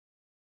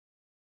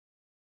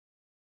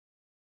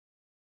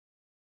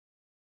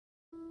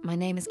My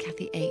name is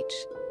Kathy H.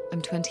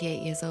 I'm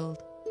 28 years old.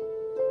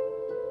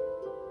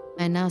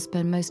 I now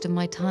spend most of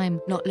my time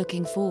not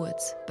looking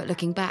forwards, but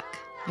looking back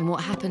and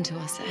what happened to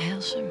us at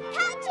Hailsham.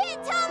 Catch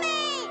it,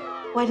 Tommy!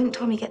 Why didn't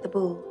Tommy get the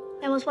ball?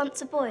 There was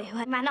once a boy who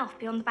ran off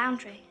beyond the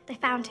boundary. They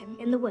found him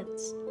in the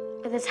woods,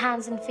 with his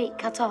hands and feet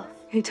cut off.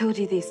 Who told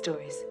you these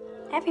stories?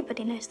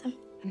 Everybody knows them.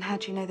 And how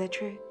do you know they're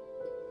true?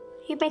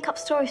 You make up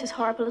stories as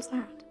horrible as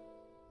that.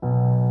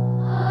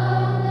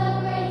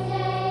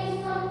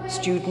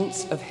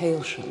 Students of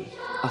Hailsham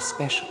are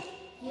special.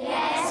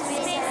 Yes,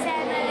 Miss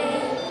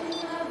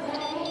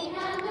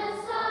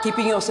Emily.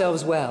 Keeping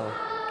yourselves well,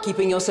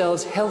 keeping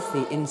yourselves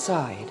healthy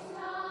inside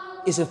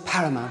is of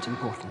paramount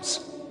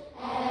importance.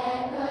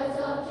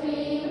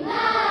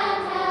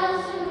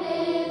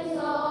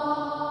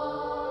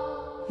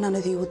 None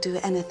of you will do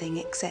anything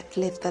except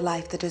live the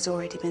life that has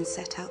already been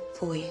set out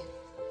for you.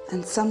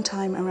 And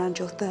sometime around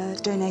your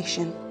third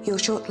donation, your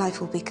short life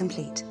will be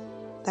complete.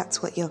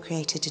 That's what you're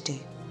created to do.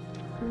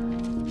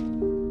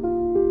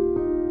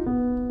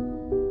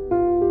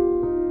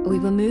 We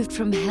were moved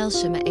from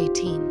Hailsham at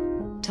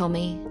 18.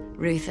 Tommy,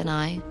 Ruth and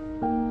I.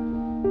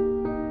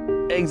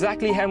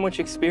 Exactly how much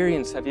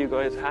experience have you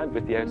guys had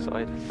with the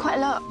outside? Quite a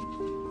lot.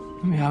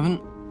 We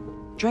haven't.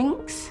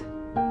 Drinks?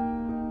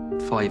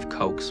 5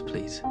 Cokes,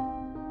 please.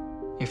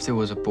 If there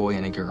was a boy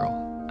and a girl,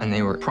 and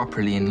they were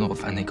properly in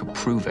love and they could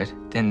prove it,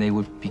 then they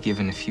would be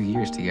given a few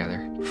years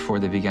together before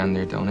they began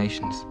their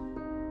donations.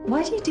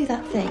 Why do you do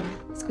that thing,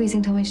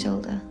 squeezing Tommy's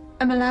shoulder?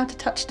 I'm allowed to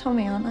touch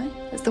Tommy, aren't I?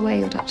 That's the way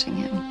you're touching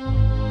him.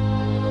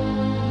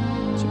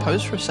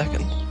 Suppose for a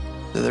second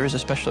that there is a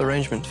special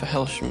arrangement for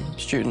Hailsham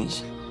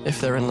students if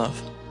they're in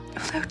love.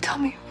 Although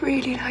Tommy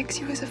really likes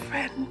you as a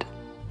friend,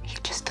 he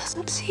just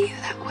doesn't see you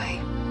that way.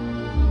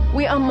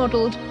 We are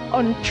modelled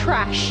on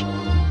trash.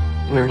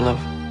 We're in love.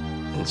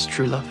 And it's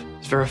true love.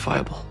 It's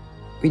verifiable.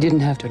 We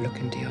didn't have to look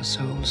into your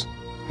souls.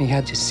 We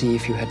had to see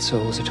if you had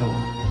souls at all.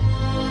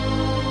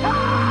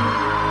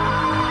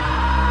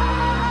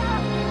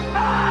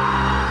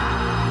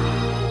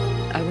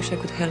 I wish I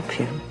could help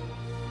you.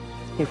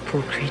 You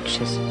poor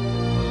creatures.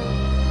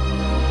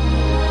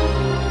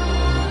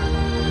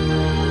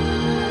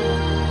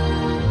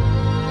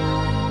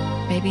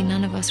 Maybe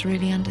none of us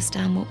really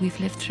understand what we've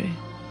lived through,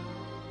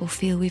 or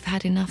feel we've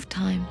had enough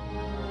time.